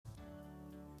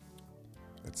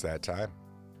It's that time.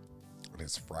 It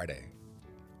is Friday,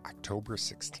 October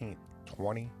 16th,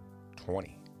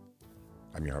 2020.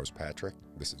 I'm your host, Patrick.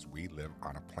 This is We Live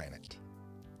on a Planet.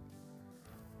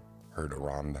 Heard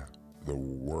around the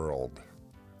world.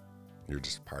 You're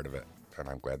just part of it, and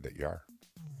I'm glad that you are.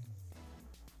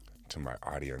 To my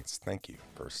audience, thank you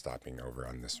for stopping over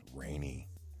on this rainy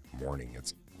morning.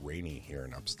 It's rainy here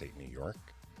in upstate New York.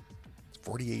 It's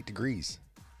 48 degrees.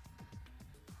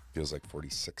 Feels like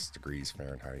 46 degrees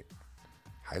Fahrenheit.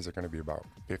 Highs are going to be about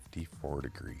 54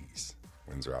 degrees.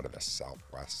 Winds are out of the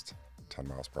southwest, 10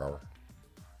 miles per hour.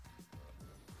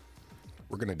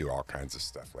 We're going to do all kinds of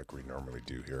stuff like we normally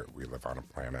do here at We Live on a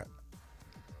Planet.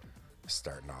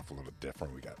 Starting off a little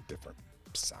different. We got different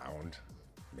sound.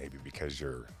 Maybe because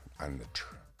you're on the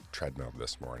treadmill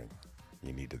this morning,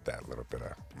 you needed that little bit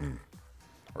of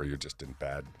or you're just in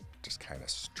bed, just kind of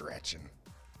stretching.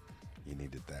 You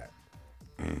needed that.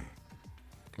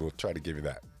 We'll try to give you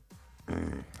that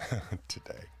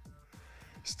today.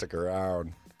 Stick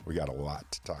around. We got a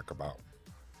lot to talk about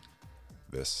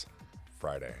this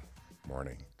Friday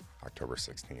morning, October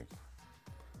 16th.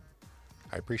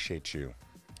 I appreciate you.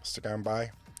 Stick on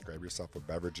by. Grab yourself a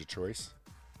beverage of choice.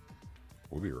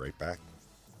 We'll be right back.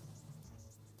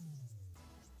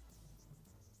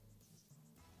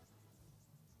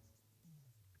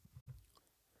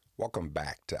 Welcome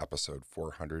back to episode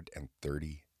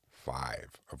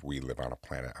 435 of We Live on a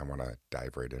Planet. I want to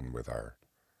dive right in with I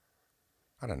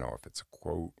don't know if it's a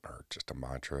quote or just a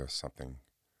mantra, something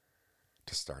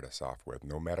to start us off with.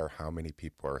 No matter how many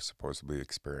people are supposedly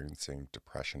experiencing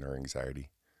depression or anxiety,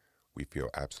 we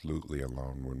feel absolutely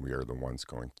alone when we are the ones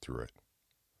going through it.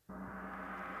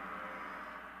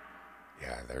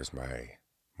 Yeah, there's my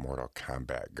Mortal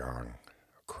Kombat gong,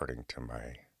 according to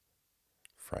my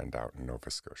friend out in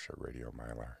Nova Scotia, Radio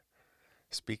Mylar.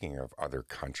 Speaking of other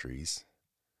countries,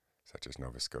 such as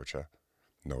Nova Scotia,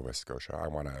 I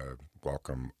want to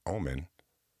welcome Oman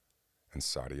and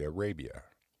Saudi Arabia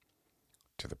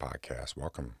to the podcast.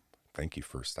 Welcome. Thank you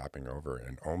for stopping over.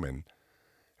 And Oman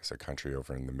is a country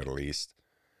over in the Middle East.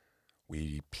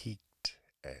 We peaked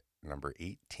at number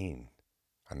 18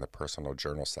 on the personal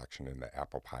journal section in the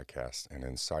Apple podcast. And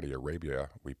in Saudi Arabia,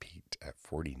 we peaked at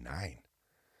 49.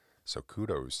 So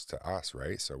kudos to us,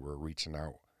 right? So we're reaching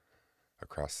out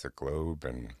across the globe.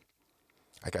 And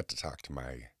I got to talk to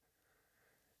my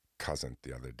cousin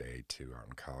the other day, too, out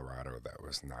in Colorado. That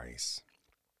was nice.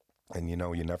 And, you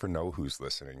know, you never know who's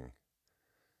listening.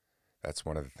 That's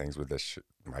one of the things with this,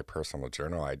 my personal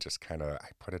journal. I just I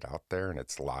put it out there and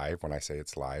it's live when I say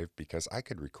it's live, because I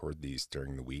could record these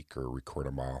during the week or record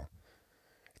them all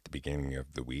at the beginning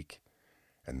of the week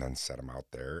and then set them out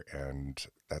there. And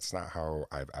that's not how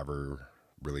I've ever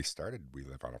really started We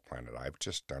Live on a Planet. I've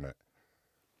just done it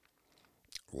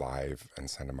live and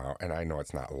send them out. And I know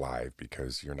it's not live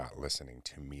because you're not listening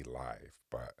to me live,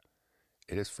 but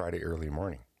it is Friday early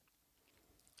morning.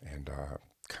 And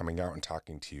coming out and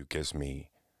talking to you gives me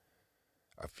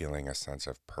a feeling, a sense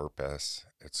of purpose.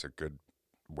 It's a good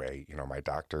way. You know, my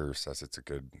doctor says it's a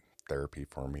good therapy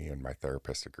for me, and my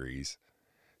therapist agrees.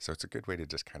 So it's a good way to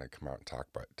just kind of come out and talk.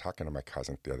 But talking to my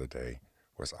cousin the other day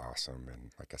was awesome.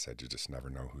 And like I said, you just never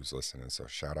know who's listening. So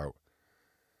shout out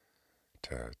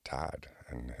to Todd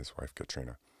and his wife,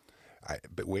 Katrina.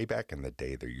 But way back in the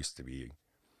day, there used to be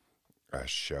a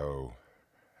show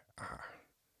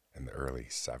in the early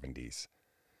 70s.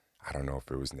 I don't know if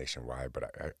it was nationwide,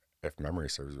 but if memory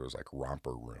serves, it was like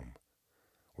Romper Room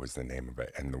was the name of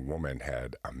it. And the woman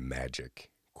had a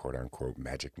magic, quote unquote,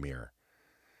 magic mirror.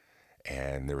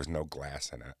 And there was no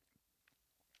glass in it.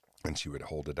 And she would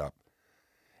hold it up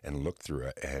and look through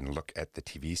it and look at the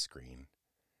TV screen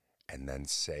and then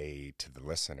say to the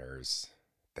listeners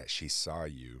that she saw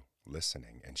you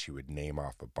listening. And she would name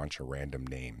off a bunch of random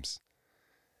names.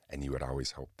 And you would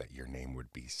always hope that your name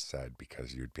would be said,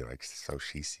 because you would be like, so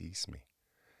she sees me.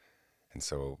 And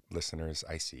so, listeners,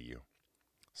 I see you.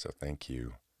 So thank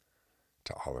you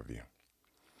to all of you.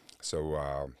 So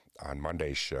on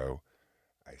Monday's show,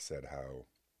 I said how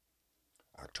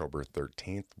October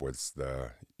 13th was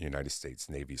the United States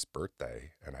Navy's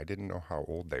birthday, and I didn't know how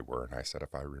old they were. And I said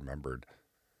if I remembered,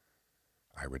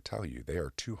 I would tell you. They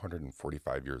are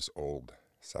 245 years old.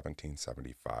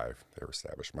 1775 they were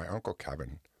established. My Uncle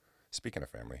Kevin, speaking of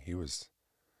family, he was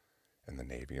in the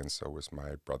Navy, and so was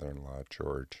my brother-in-law,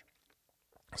 George.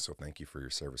 So thank you for your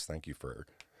service. Thank you for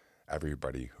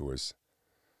everybody who has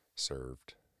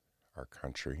served our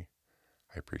country.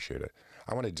 I appreciate it.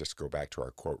 I want to just go back to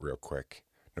our quote real quick.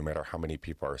 No matter how many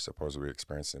people are supposedly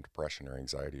experiencing depression or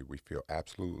anxiety, we feel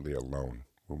absolutely alone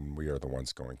when we are the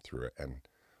ones going through it. And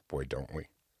boy, don't we.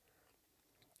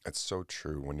 It's so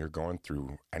true. When you're going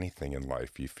through anything in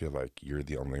life, you feel like you're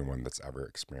the only one that's ever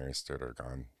experienced it or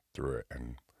gone through it.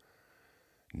 And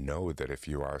know that if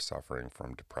you are suffering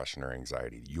from depression or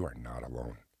anxiety, you are not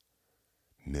alone.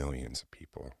 Millions of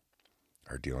people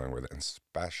are dealing with it, and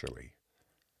especially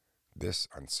this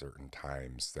uncertain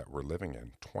times that we're living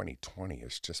in. 2020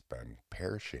 has just been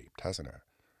pear-shaped, hasn't it?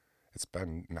 It's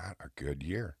been not a good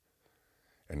year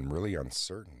and really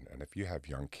uncertain. And if you have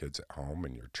young kids at home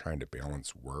and you're trying to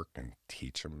balance work and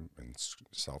teach them in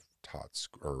self-taught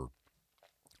or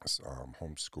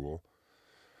homeschool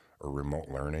or remote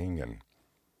learning, and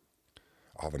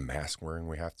all the mask wearing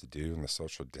we have to do and the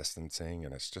social distancing,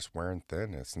 and it's just wearing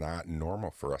thin. It's not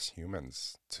normal for us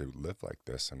humans to live like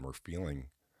this, and we're feeling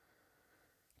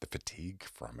the fatigue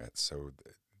from it. So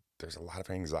there's a lot of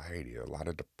anxiety, a lot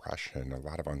of depression, a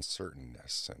lot of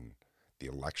uncertainness, and the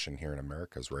election here in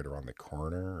America is right around the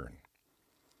corner, and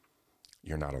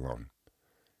you're not alone.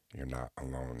 You're not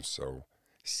alone. So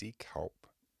seek help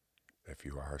if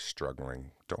you are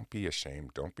struggling. Don't be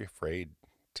ashamed. Don't be afraid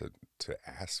to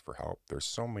ask for help. There's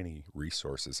so many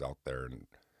resources out there, and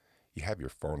you have your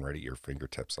phone right at your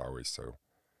fingertips always. So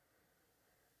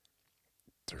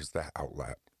there's that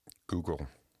outlet. Google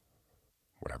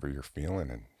whatever you're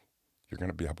feeling, and you're going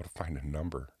to be able to find a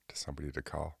number to somebody to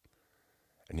call.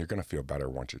 And you're going to feel better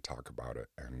once you talk about it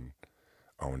and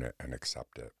own it and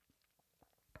accept it.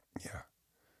 Yeah,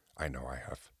 I know I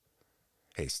have.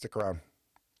 Hey, stick around.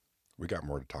 We got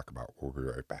more to talk about. We'll be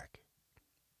right back.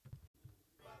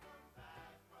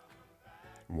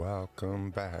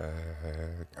 Welcome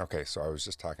back. Okay, so I was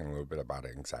just talking a little bit about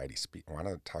anxiety. I want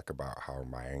to talk about how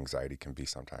my anxiety can be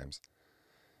sometimes.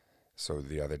 So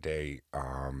the other day,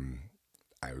 I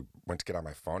went to get on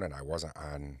my phone and I wasn't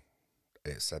on,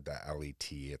 it said that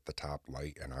LET at the top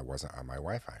light, and I wasn't on my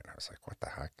Wi-Fi. And I was like, what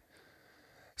the heck?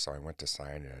 So I went to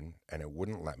sign in and it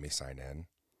wouldn't let me sign in.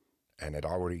 And it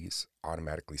always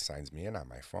automatically signs me in on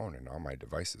my phone and all my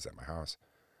devices at my house.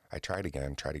 I tried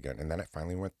again, and then it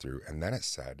finally went through. And then it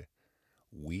said,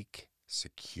 weak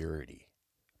security.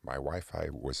 My Wi-Fi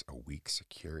was a weak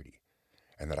security.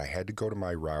 And that I had to go to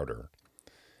my router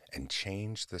and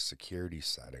change the security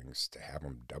settings to have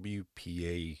them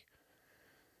WPA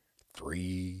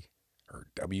 3 or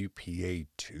WPA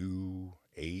 2,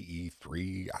 AE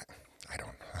 3. I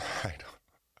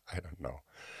don't know.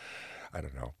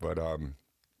 But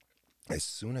as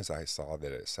soon as I saw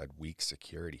that it said weak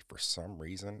security, for some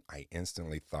reason, I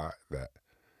instantly thought that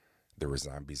there were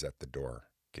zombies at the door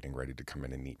getting ready to come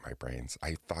in and eat my brains.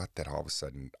 I thought that all of a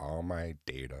sudden, all my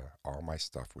data, all my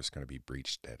stuff was going to be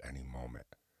breached at any moment.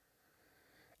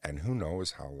 And who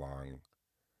knows how long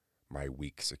my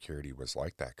weak security was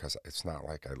like that, because it's not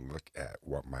like I look at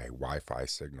what my Wi-Fi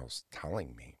signal's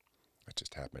telling me. It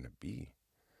just happened to be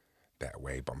that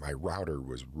way. But my router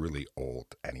was really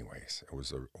old anyways. It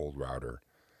was an old router.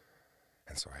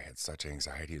 And so I had such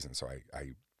anxieties. And so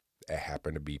it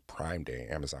happened to be Prime Day,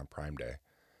 Amazon Prime Day.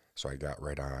 So I got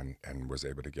right on and was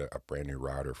able to get a brand new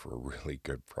router for a really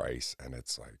good price. And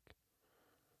it's like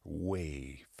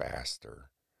way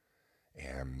faster.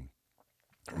 And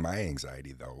my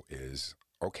anxiety though is,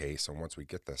 okay, so once we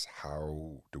get this,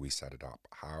 how do we set it up?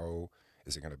 How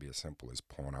is it going to be as simple as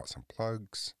pulling out some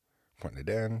plugs, putting it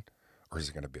in? Or is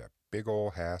it going to be a big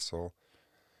old hassle?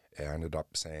 I ended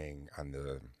up saying on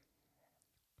the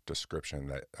description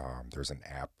that there's an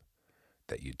app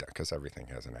that you, because everything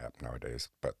has an app nowadays,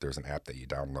 but there's an app that you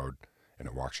download and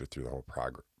it walks you through the whole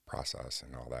process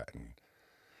and all that. And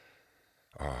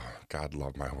God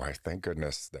love my wife. Thank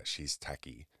goodness that she's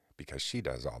techie, because she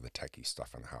does all the techie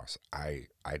stuff in the house. I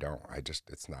don't.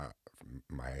 It's not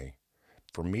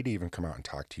for me to even come out and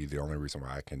talk to you. The only reason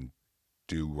why I can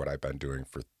do what I've been doing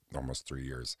for almost 3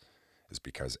 years is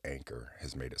because Anchor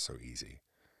has made it so easy.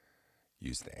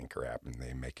 Use the Anchor app and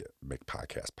they make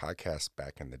podcasts. Podcasts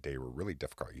back in the day were really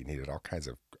difficult. You needed all kinds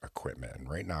of equipment. And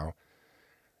right now,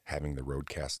 having the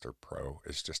Rodecaster Pro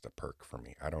is just a perk for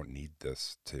me. I don't need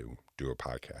this to do a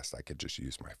podcast. I could just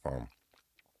use my phone.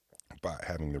 But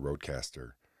having the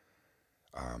Rodecaster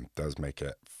does make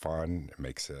it fun. It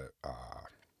makes it,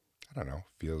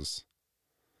 feels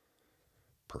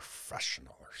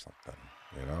professional or something.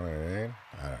 You know what I mean?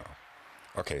 I don't know.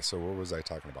 Okay, so what was I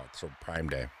talking about? So Prime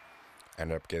Day,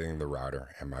 ended up getting the router,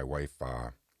 and my wife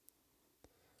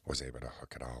was able to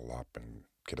hook it all up and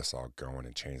get us all going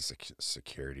and change the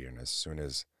security. And as soon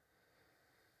as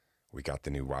we got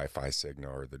the new Wi-Fi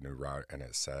signal or the new route, and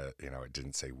it said, it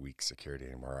didn't say weak security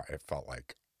anymore, it felt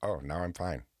like, oh, now I'm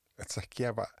fine. It's like,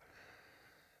 yeah, but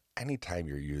anytime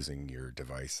you're using your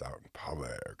device out in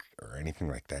public or anything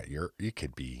like that, you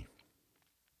could be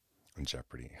in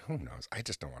jeopardy. Who knows? I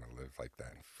just don't want to live like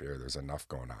that in fear. There's enough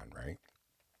going on, right?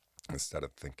 Instead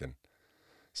of thinking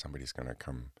somebody's going to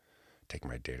come take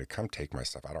my data, come take my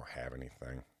stuff. I don't have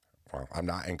anything. Well, I'm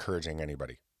not encouraging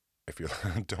anybody. If you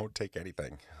don't take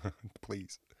anything,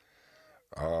 please.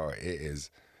 Oh, it is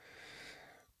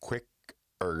quick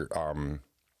or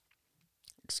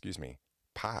excuse me,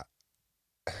 pot.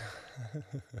 I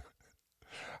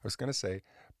was gonna say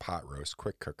pot roast,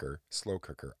 quick cooker, slow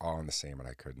cooker, all in the same, and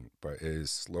I couldn't. But it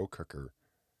is slow cooker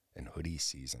and hoodie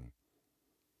season.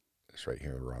 It's right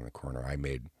here around the corner. I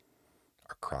made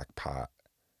a crock pot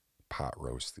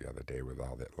roast the other day with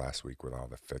all that last week with all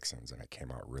the fixings, and it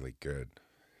came out really good.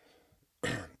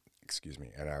 Excuse me.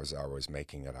 And I was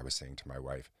making it. I was saying to my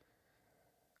wife,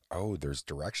 "Oh, there's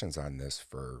directions on this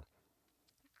for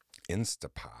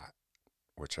Instapot,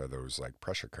 which are those like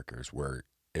pressure cookers where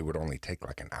it would only take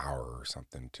like an hour or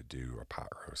something to do a pot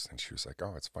roast." And she was like,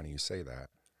 "Oh, it's funny you say that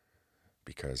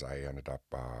because I ended up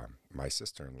my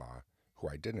sister-in-law, who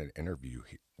I did an interview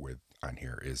with on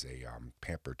here, is a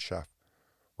Pampered Chef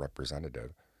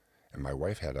representative, and my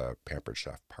wife had a Pampered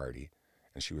Chef party,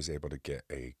 and she was able to get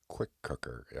a quick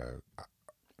cooker,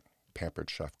 Pampered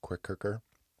Chef quick cooker,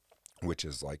 which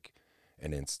is like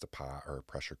an Instapot or a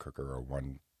pressure cooker or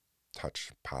one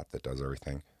touch pot that does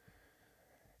everything.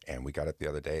 And we got it the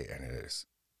other day, and it is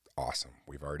awesome.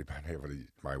 We've already been able to.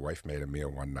 My wife made a meal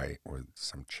one night with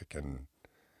some chicken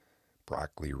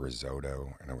broccoli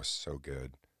risotto, and it was so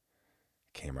good.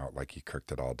 Came out like he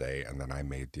cooked it all day. And then I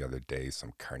made the other day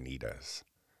some carnitas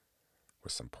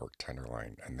with some pork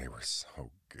tenderloin, and they were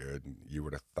so good. You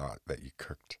would have thought that you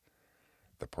cooked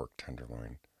the pork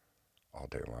tenderloin all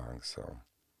day long. So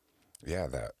yeah,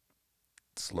 that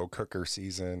slow cooker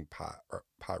season, pot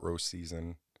roast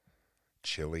season,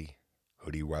 chilly,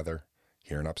 hoodie weather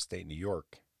here in upstate New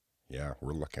York. Yeah,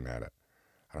 we're looking at it.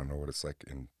 I don't know what it's like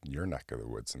in your neck of the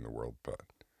woods in the world, but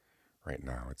right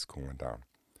now it's cooling down.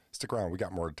 Stick around. We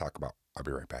got more to talk about. I'll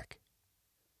be right back.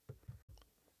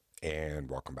 And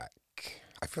welcome back.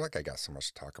 I feel like I got so much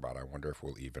to talk about. I wonder if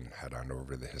we'll even head on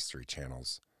over to the History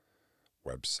Channel's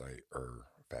website or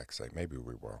fact site. Maybe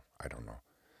we will. I don't know.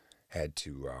 Had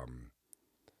to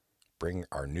bring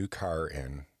our new car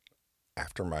in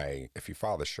after if you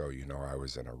follow the show, you know I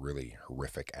was in a really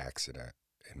horrific accident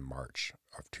in March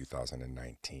of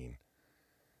 2019.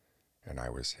 And I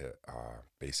was hit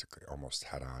basically almost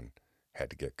head on. Had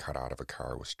to get cut out of a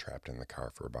car, was trapped in the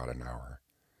car for about an hour.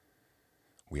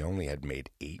 We only had made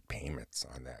 8 payments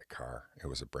on that car. It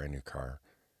was a brand new car.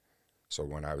 So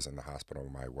when I was in the hospital,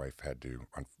 my wife had to,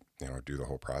 do the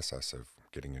whole process of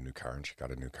getting a new car, and she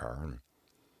got a new car. And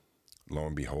lo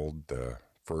and behold,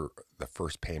 for the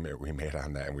first payment we made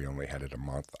on that, and we only had it a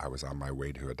month, I was on my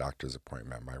way to a doctor's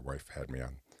appointment. My wife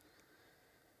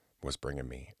was bringing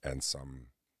me, and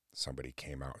somebody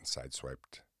came out and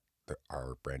sideswiped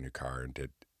our brand new car and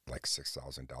did like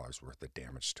 $6,000 worth of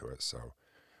damage to it. So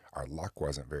our luck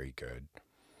wasn't very good.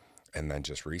 And then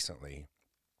just recently,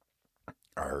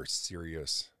 our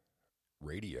Sirius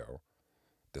radio,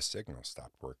 the signal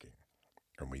stopped working.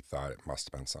 And we thought it must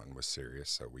have been something with Sirius.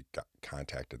 So we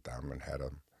contacted them and had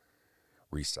them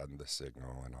reset the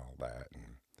signal and all that.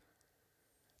 And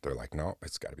they're like, no,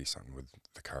 it's got to be something with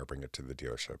the car. Bring it to the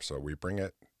dealership. So we bring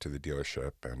it to the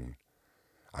dealership, and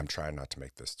I'm trying not to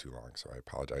make this too long, so I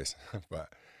apologize. But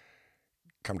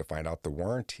come to find out, the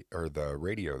warranty or the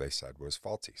radio, they said, was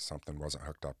faulty. Something wasn't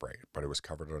hooked up right, but it was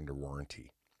covered under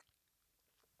warranty.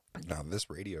 Now, this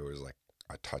radio is like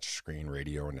a touch screen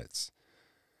radio, and it's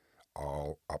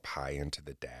all up high into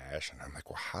the dash. And I'm like,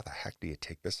 well, how the heck do you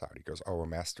take this out? He goes, oh, a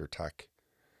master tech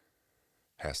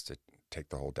has to take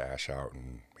the whole dash out,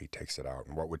 and he takes it out.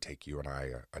 And what would take you and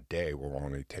I a day will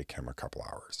only take him a couple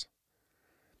hours.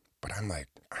 But I'm like,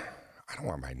 I don't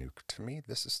want to me,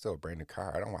 this is still a brand new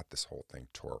car. I don't want this whole thing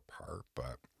tore apart,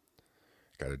 but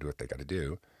got to do what they got to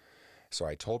do. So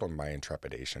I told him my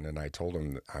intrepidation, and I told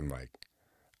him, I'm like,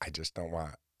 I just don't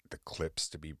want the clips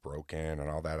to be broken and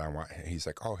all that. He's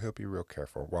like, oh, he'll be real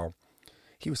careful. Well,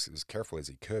 he was as careful as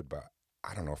he could, but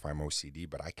I don't know if I'm OCD,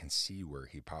 but I can see where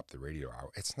he popped the radio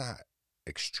out. It's not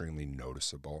extremely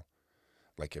noticeable.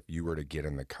 Like if you were to get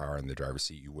in the car in the driver's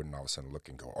seat, you wouldn't all of a sudden look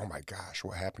and go, oh my gosh,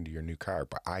 what happened to your new car?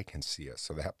 But I can see it.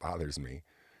 So that bothers me,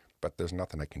 but there's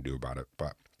nothing I can do about it.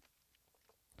 But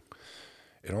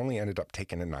it only ended up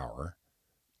taking an hour,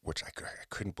 which I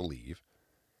couldn't believe.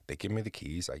 They give me the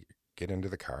keys. I get into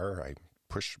the car. I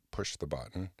push the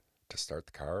button to start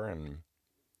the car and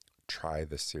try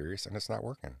the Sirius, and it's not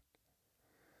working.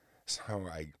 So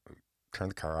I turn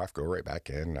the car off, go right back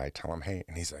in, and I tell him, hey,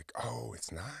 and he's like, oh,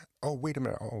 it's not? Oh, wait a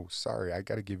minute. Oh, sorry. I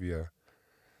got to give you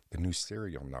the new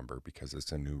serial number because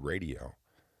it's a new radio.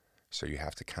 So you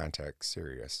have to contact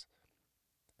Sirius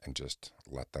and just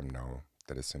let them know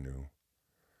that it's a new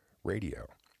radio.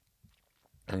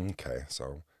 Okay,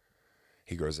 so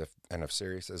he goes, if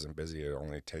Sirius isn't busy, it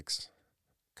only takes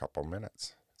a couple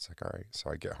minutes. It's like, all right.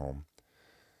 So I get home.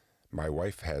 My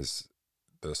wife has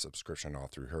the subscription all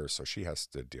through her, so she has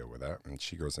to deal with that. And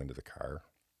she goes into the car,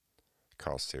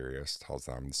 calls Sirius, tells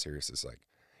them, and Sirius is like,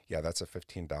 yeah, that's a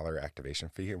 $15 activation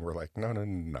fee. And we're like,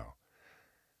 no.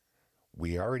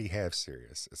 We already have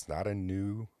Sirius. It's not a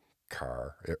new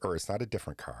car, or it's not a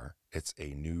different car. It's a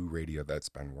new radio that's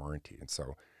been warranted. And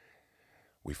so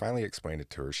we finally explained it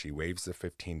to her. She waives the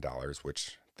 $15,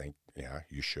 which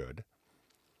you should.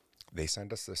 They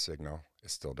send us the signal.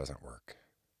 It still doesn't work.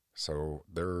 So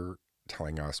they're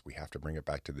telling us we have to bring it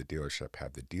back to the dealership,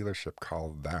 have the dealership call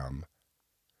them,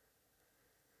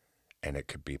 and it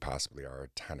could be possibly our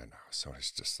antenna now. So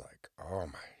it's just like, oh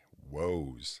my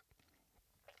woes.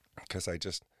 Because I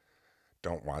just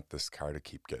don't want this car to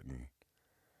keep getting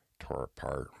tore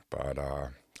apart. But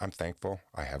I'm thankful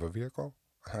I have a vehicle.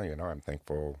 I'm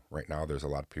thankful right now there's a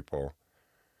lot of people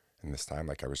in this time,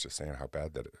 like I was just saying, how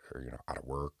bad that are, out of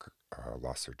work,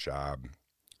 lost their job,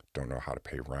 don't know how to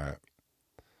pay rent,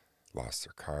 lost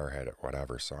their car, had it,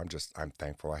 whatever. So I'm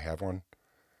thankful I have one.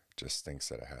 Just thinks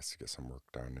that it has to get some work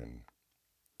done. And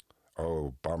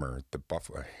oh, bummer, the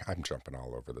Buffalo, I'm jumping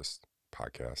all over this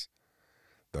podcast.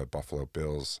 The Buffalo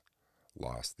Bills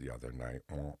lost the other night.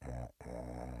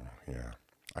 Yeah,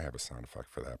 I have a sound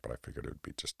effect for that, but I figured it would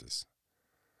be just as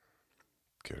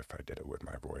good if I did it with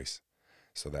my voice.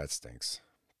 So that stinks.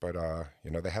 But,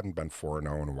 they haven't been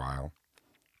 4-0 in a while.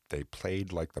 They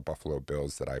played like the Buffalo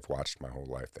Bills that I've watched my whole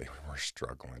life. They were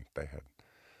struggling. They had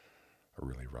a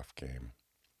really rough game.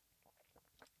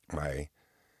 My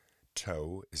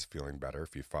toe is feeling better.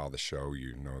 If you follow the show,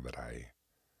 you know that I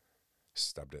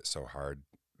stubbed it so hard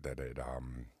that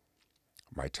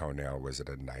my toenail was at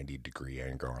a 90-degree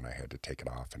angle and I had to take it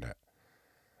off, and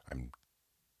I'm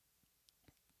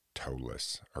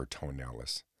toeless or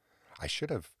toenailless. I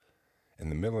should have, in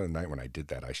the middle of the night when I did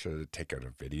that, I should have taken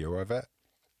a video of it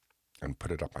and put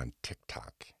it up on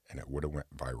TikTok, and it would have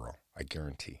went viral. I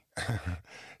guarantee.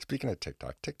 Speaking of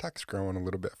TikTok, TikTok's growing a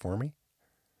little bit for me.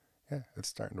 Yeah, it's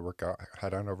starting to work out.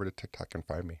 Head on over to TikTok and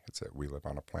find me. It's at We Live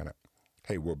on a Planet.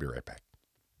 Hey, we'll be right back.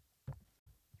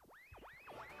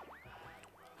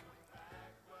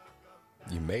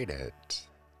 You made it.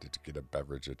 Did you get a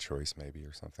beverage of choice maybe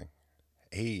or something?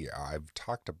 Hey, I've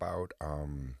talked about,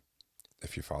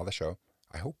 if you follow the show,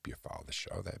 I hope you follow the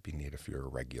show. That'd be neat if you're a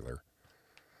regular.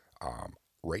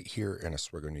 Right here in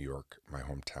Oswego, New York, my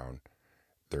hometown,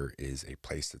 there is a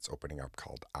place that's opening up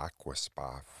called Aqua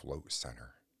Spa Float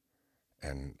Center.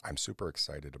 And I'm super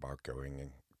excited about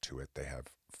going to it. They have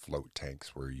float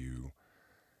tanks where you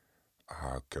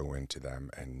go into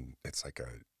them, and it's like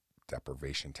a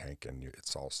deprivation tank, and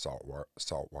it's all salt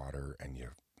water, and you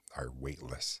are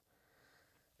weightless.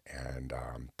 And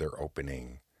they're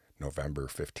opening November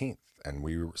 15th. And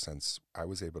since I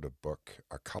was able to book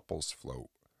a couples float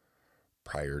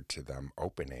prior to them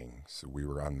opening, so we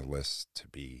were on the list to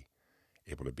be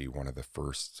able to be one of the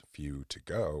first few to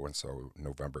go. And so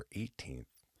November 18th,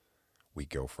 we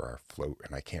go for our float,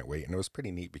 and I can't wait. And it was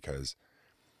pretty neat because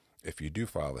if you do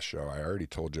follow the show, I already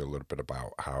told you a little bit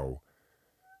about how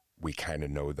we kind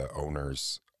of know the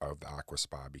owners of the Aqua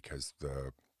Spa, because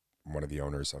one of the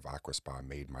owners of Aqua Spa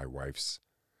made my wife's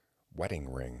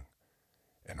wedding ring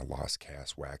in a lost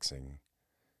cast waxing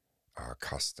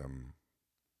custom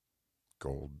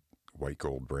white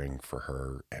gold ring for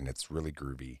her, and it's really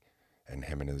groovy. And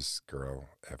him and his girl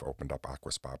have opened up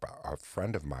Aqua Spa. But a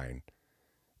friend of mine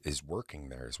is working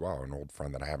there as well, an old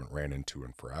friend that I haven't ran into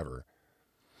in forever.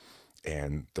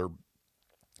 And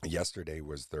yesterday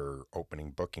was their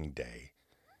opening booking day,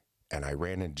 and I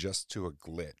ran in just to a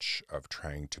glitch of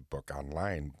trying to book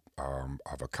online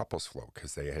of a couples float,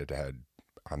 because they had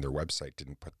on their website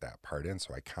didn't put that part in.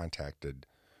 So I contacted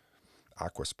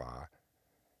Aqua Spa,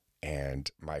 and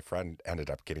my friend ended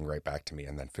up getting right back to me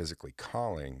and then physically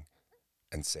calling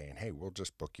and saying, hey, we'll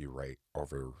just book you right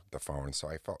over the phone. So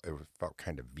it felt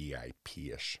kind of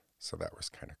VIP-ish. So that was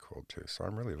kind of cool too. So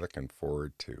I'm really looking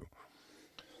forward to,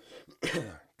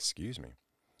 excuse me,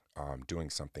 doing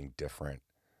something different,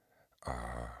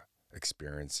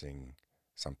 experiencing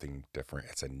something different.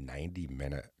 It's a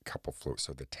 90-minute couple float.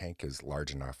 So the tank is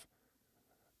large enough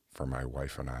for my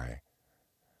wife and I,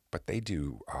 but they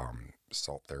do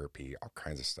salt therapy, all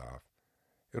kinds of stuff.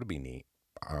 It'll be neat.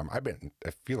 I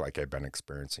feel like I've been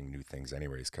experiencing new things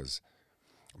anyways, because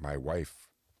my wife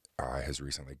has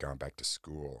recently gone back to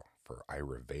school for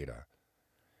Ayurveda,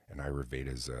 And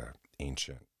Ayurveda is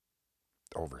ancient,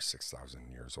 over 6,000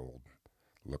 years old.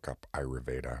 Look up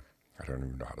Ayurveda. I don't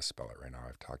even know how to spell it right now.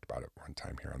 I've talked about it one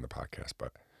time here on the podcast,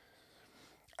 but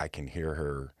I can hear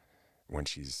her when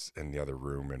she's in the other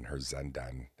room in her Zen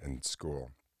den in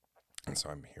school. And so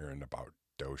I'm hearing about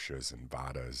doshas and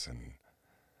vadas and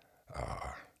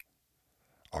uh,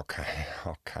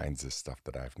 all kinds of stuff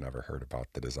that I've never heard about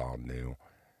that is all new,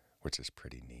 which is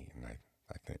pretty neat. And I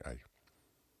think I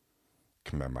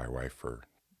commend my wife for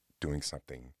doing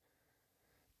something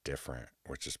different,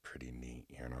 which is pretty neat,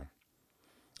 you know.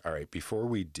 All right, before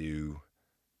we do,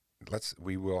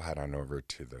 we will head on over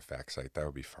to the fact site. That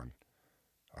would be fun.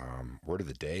 Word of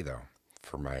the day, though,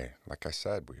 for like I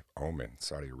said, we've Oman,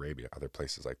 Saudi Arabia, other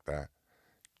places like that.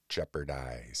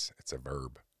 Jeopardize. It's a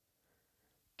verb.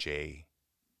 Jeopardise.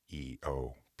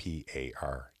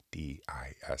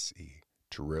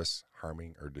 To risk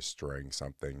harming or destroying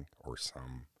something or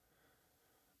somebody.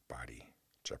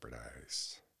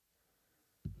 Jeopardize.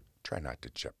 Try not to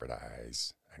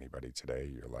jeopardize anybody today,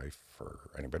 your life,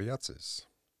 or anybody else's.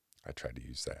 I tried to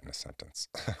use that in a sentence.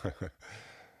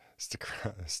 Stick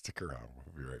around.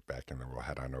 We'll be right back, and then we'll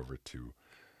head on over to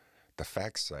the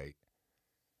fact site.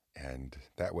 And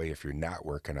that way, if you're not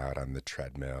working out on the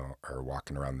treadmill or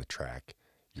walking around the track,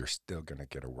 you're still going to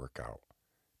get a workout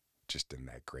just in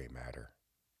that gray matter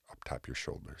up top your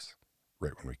shoulders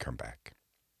right when we come back.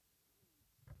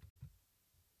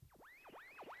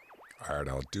 All right,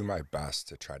 I'll do my best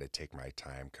to try to take my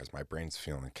time because my brain's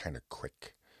feeling kind of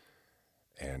quick.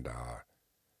 And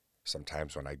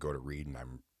sometimes when I go to read and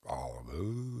I'm all,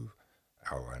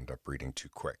 I'll end up reading too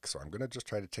quick. So I'm going to just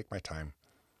try to take my time.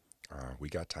 We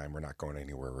got time. We're not going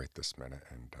anywhere right this minute.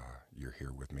 And you're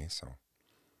here with me. So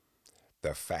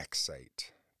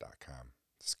thefactsite.com.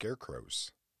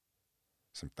 Scarecrows.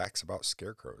 Some facts about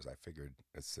scarecrows. I figured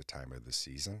it's the time of the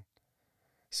season.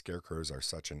 Scarecrows are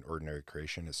such an ordinary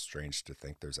creation, it's strange to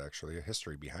think there's actually a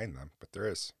history behind them, but there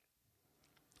is.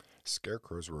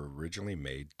 Scarecrows were originally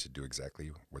made to do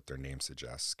exactly what their name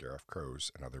suggests, scare off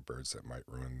crows and other birds that might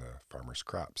ruin the farmer's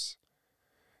crops.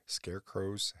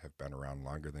 Scarecrows have been around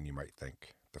longer than you might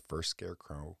think. The first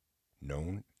scarecrow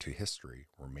known to history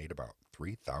were made about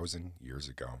 3,000 years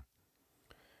ago.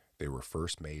 They were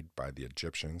first made by the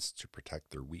Egyptians to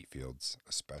protect their wheat fields,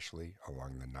 especially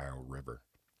along the Nile River.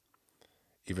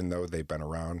 Even though they've been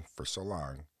around for so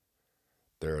long,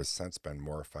 there has since been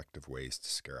more effective ways to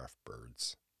scare off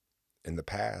birds. In the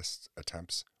past,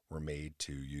 attempts were made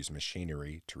to use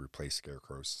machinery to replace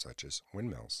scarecrows such as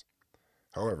windmills.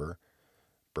 However,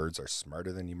 birds are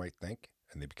smarter than you might think,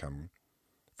 and they become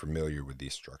familiar with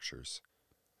these structures.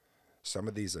 Some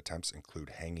of these attempts include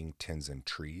hanging tins in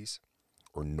trees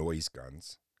or noise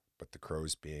guns, but the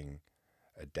crows, being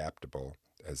adaptable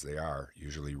as they are,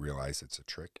 usually realize it's a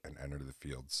trick and enter the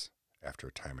fields after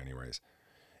a time anyways.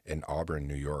 In Auburn,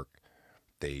 New York,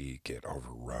 they get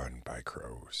overrun by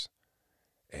crows.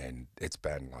 And it's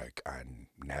been like on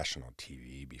national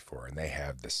TV before, and they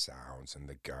have the sounds and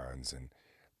the guns, and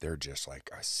they're just like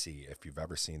a sea. If you've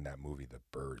ever seen that movie, The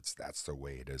Birds, that's the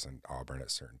way it is in Auburn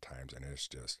at certain times, and it's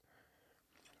just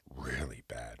really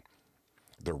bad.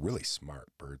 They're really smart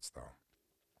birds,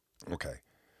 though. Okay.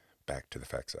 Back to the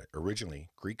fact site. Originally,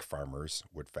 Greek farmers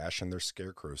would fashion their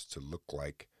scarecrows to look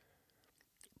like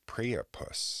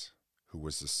Priapus, who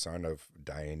was the son of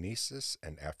Dionysus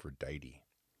and Aphrodite.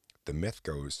 The myth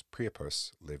goes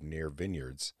Priapus lived near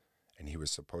vineyards, and he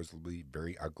was supposedly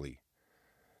very ugly.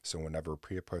 So whenever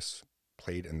Priapus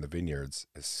played in the vineyards,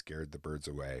 it scared the birds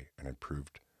away and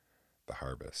improved the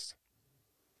harvest.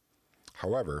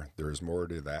 However, there is more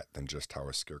to that than just how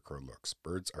a scarecrow looks.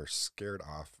 Birds are scared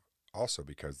off also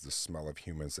because the smell of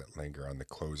humans that linger on the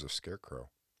clothes of scarecrow.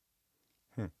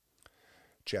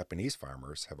 Japanese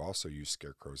farmers have also used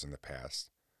scarecrows in the past.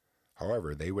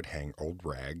 However, they would hang old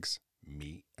rags,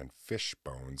 meat, and fish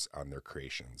bones on their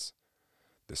creations.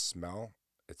 The smell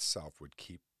itself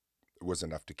was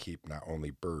enough to keep not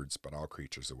only birds but all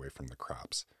creatures away from the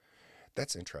crops.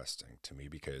 That's interesting to me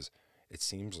because it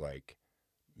seems like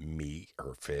meat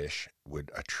or fish would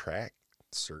attract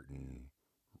certain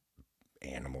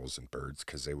animals and birds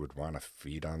because they would want to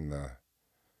feed on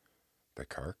the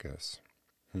carcass.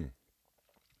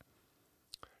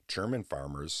 German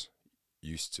farmers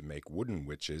used to make wooden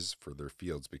witches for their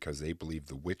fields because they believed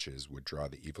the witches would draw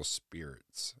the evil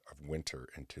spirits of winter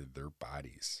into their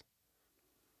bodies.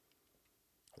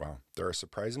 Wow. There are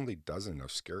surprisingly dozens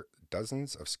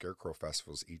of scarecrow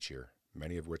festivals each year,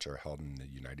 many of which are held in the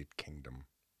United Kingdom.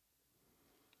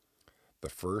 The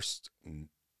first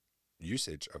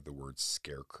usage of the word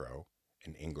scarecrow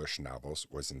in English novels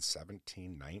was in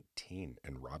 1719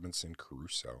 in Robinson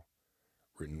Crusoe.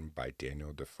 written by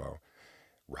Daniel Defoe.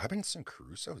 Robinson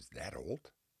Crusoe is that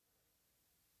old?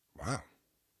 Wow.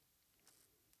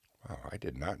 Wow, I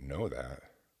did not know that.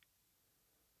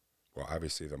 Well,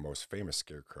 obviously, the most famous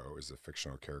scarecrow is the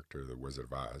fictional character, the Wizard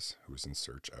of Oz, who is in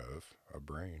search of a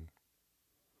brain.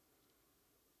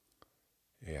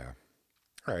 Yeah.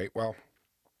 All right, well,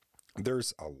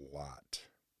 there's a lot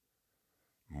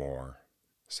more,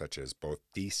 such as both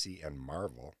DC and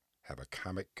Marvel have a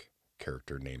comic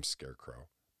character named Scarecrow,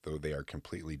 though they are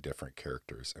completely different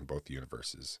characters in both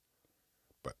universes.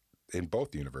 But in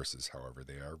both universes, however,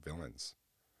 they are villains.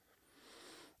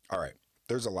 All right,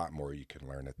 there's a lot more you can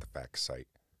learn at the Facts site.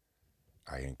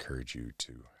 I encourage you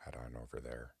to head on over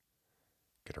there,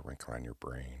 get a wrinkle on your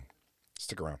brain.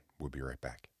 Stick around, we'll be right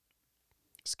back.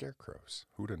 Scarecrows.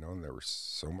 Who'd have known there was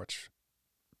so much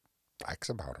facts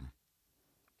about them?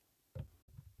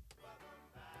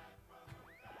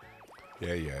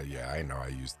 Yeah. I know I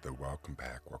use the welcome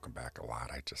back a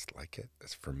lot. I just like it.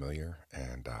 It's familiar,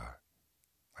 and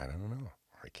I don't know.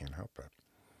 I can't help it.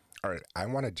 All right, I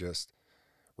want to just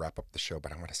wrap up the show,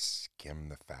 but I want to skim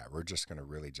the fat. We're just going to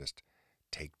really just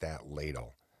take that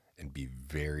ladle and be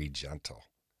very gentle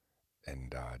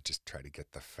and just try to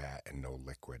get the fat and no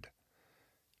liquid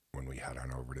when we head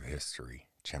on over to the History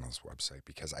Channel's website,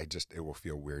 because it will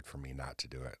feel weird for me not to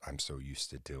do it. I'm so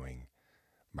used to doing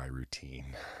my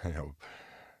routine,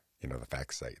 the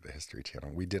Facts site, the History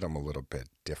Channel. We did them a little bit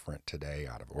different today,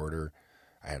 out of order.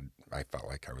 I felt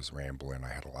like I was rambling. I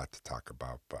had a lot to talk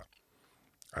about, but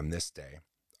on this day,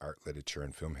 art, literature,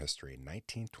 and film history, in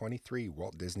 1923,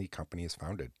 Walt Disney Company is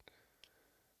founded.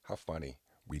 How funny.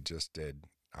 We just did,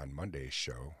 on Monday's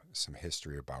show, some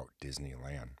history about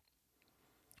Disneyland.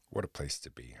 What a place to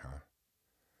be, huh?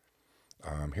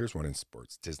 Here's one in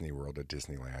sports. Disney World at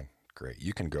Disneyland. Great.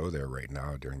 You can go there right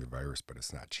now during the virus, but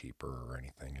it's not cheaper or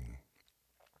anything.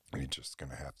 And you're just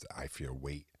going to have to, I feel,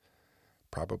 wait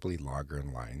probably longer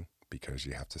in line because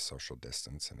you have to social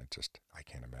distance. And I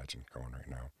can't imagine going right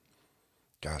now.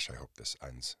 Gosh, I hope this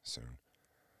ends soon.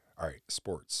 All right,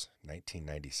 sports.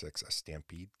 1996, a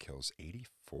stampede kills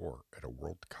 84 at a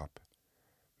World Cup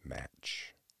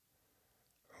match.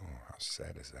 Oh, how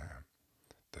sad is that?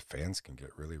 The fans can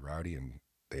get really rowdy, and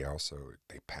they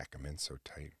pack them in so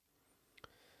tight.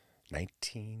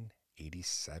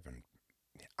 1987.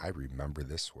 I remember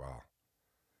this well.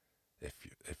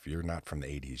 If you're not from the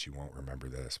 80s, you won't remember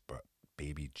this, but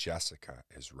baby Jessica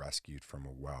is rescued from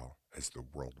a well as the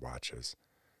world watches.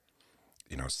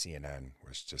 CNN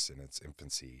was just in its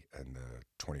infancy, and the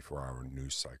 24-hour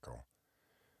news cycle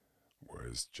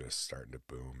was just starting to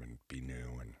boom and be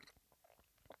new, and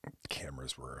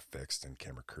cameras were affixed and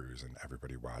camera crews, and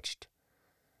everybody watched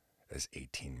as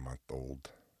 18-month-old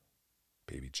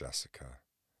baby Jessica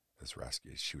is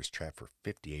rescued. She was trapped for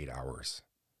 58 hours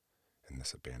in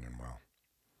this abandoned well.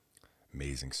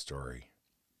 Amazing story.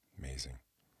 Amazing.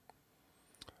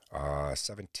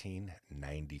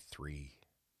 1793,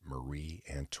 Marie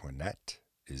Antoinette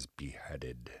is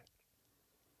beheaded.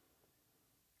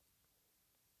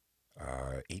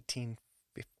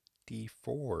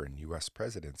 1854, in U.S.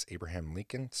 presidents, Abraham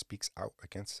Lincoln speaks out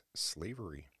against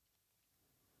slavery.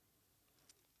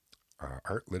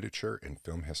 Art, literature, and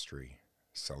film history.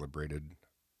 Celebrated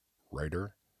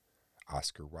writer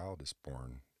Oscar Wilde is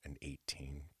born in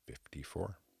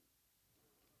 1854.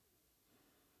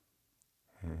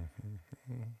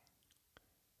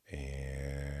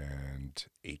 And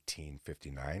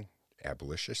 1859,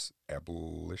 abolitionist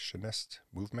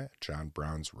movement, John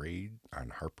Brown's raid on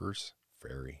Harper's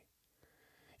Ferry.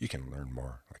 You can learn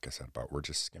more, like I said, about, we're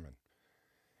just skimming.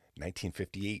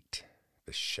 1958,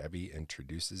 the Chevy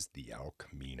introduces the El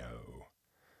Camino.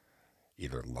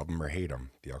 Either love them or hate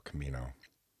them, the El Camino.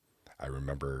 I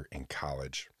remember in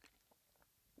college,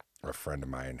 a friend of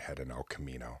mine had an El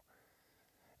Camino,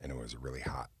 and it was a really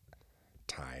hot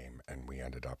time, and we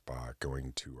ended up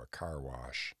going to a car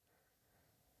wash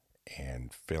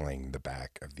and filling the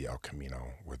back of the El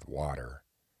Camino with water,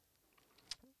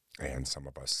 and some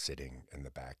of us sitting in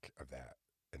the back of that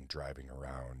and driving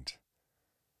around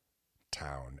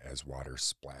town as water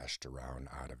splashed around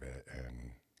out of it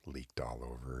and leaked all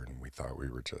over, and we thought we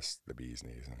were just the bee's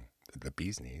knees. And the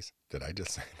bee's knees? Did I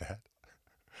just say that?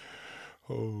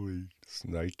 Holy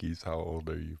snikes, how old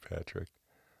are you, Patrick?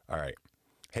 All right.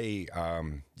 Hey,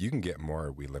 you can get more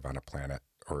We Live on a Planet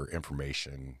or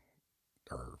information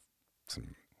or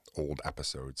some old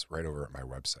episodes right over at my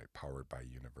website, Powered by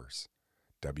Universe,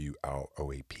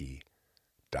 WLOAP.com.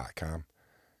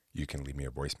 You can leave me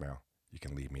a voicemail. You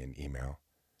can leave me an email.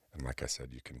 And like I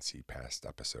said, you can see past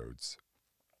episodes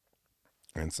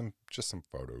and some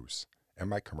photos and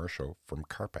my commercial from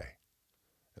Carpe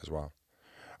as well.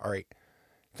 All right.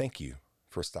 Thank you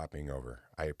for stopping over.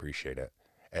 I appreciate it.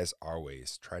 As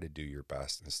always, try to do your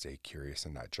best and stay curious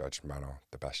and not judgmental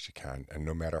the best you can. And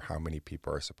no matter how many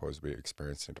people are supposed to be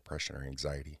experiencing depression or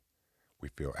anxiety, we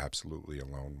feel absolutely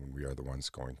alone when we are the ones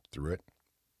going through it.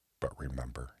 But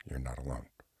remember, you're not alone.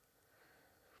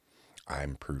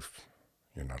 I'm proof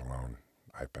you're not alone.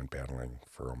 I've been battling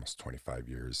for almost 25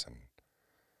 years, and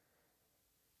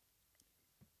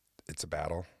it's a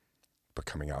battle, but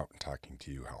coming out and talking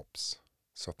to you helps.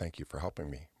 So thank you for helping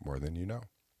me more than you know.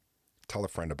 Tell a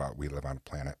friend about We Live on a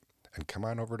Planet, and come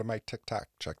on over to my TikTok.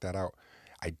 Check that out.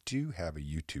 I do have a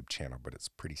YouTube channel, but it's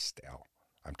pretty stale.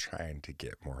 I'm trying to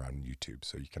get more on YouTube,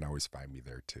 so you can always find me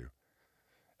there too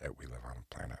at We Live on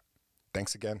a Planet.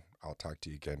 Thanks again. I'll talk to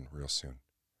you again real soon.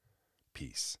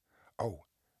 Peace. Oh,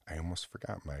 I almost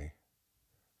forgot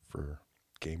for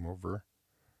Game Over,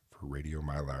 for Radio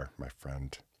Mylar, my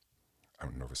friend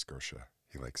out in Nova Scotia.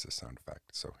 He likes the sound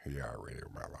effect. So here you are, Radio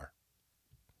Mylar.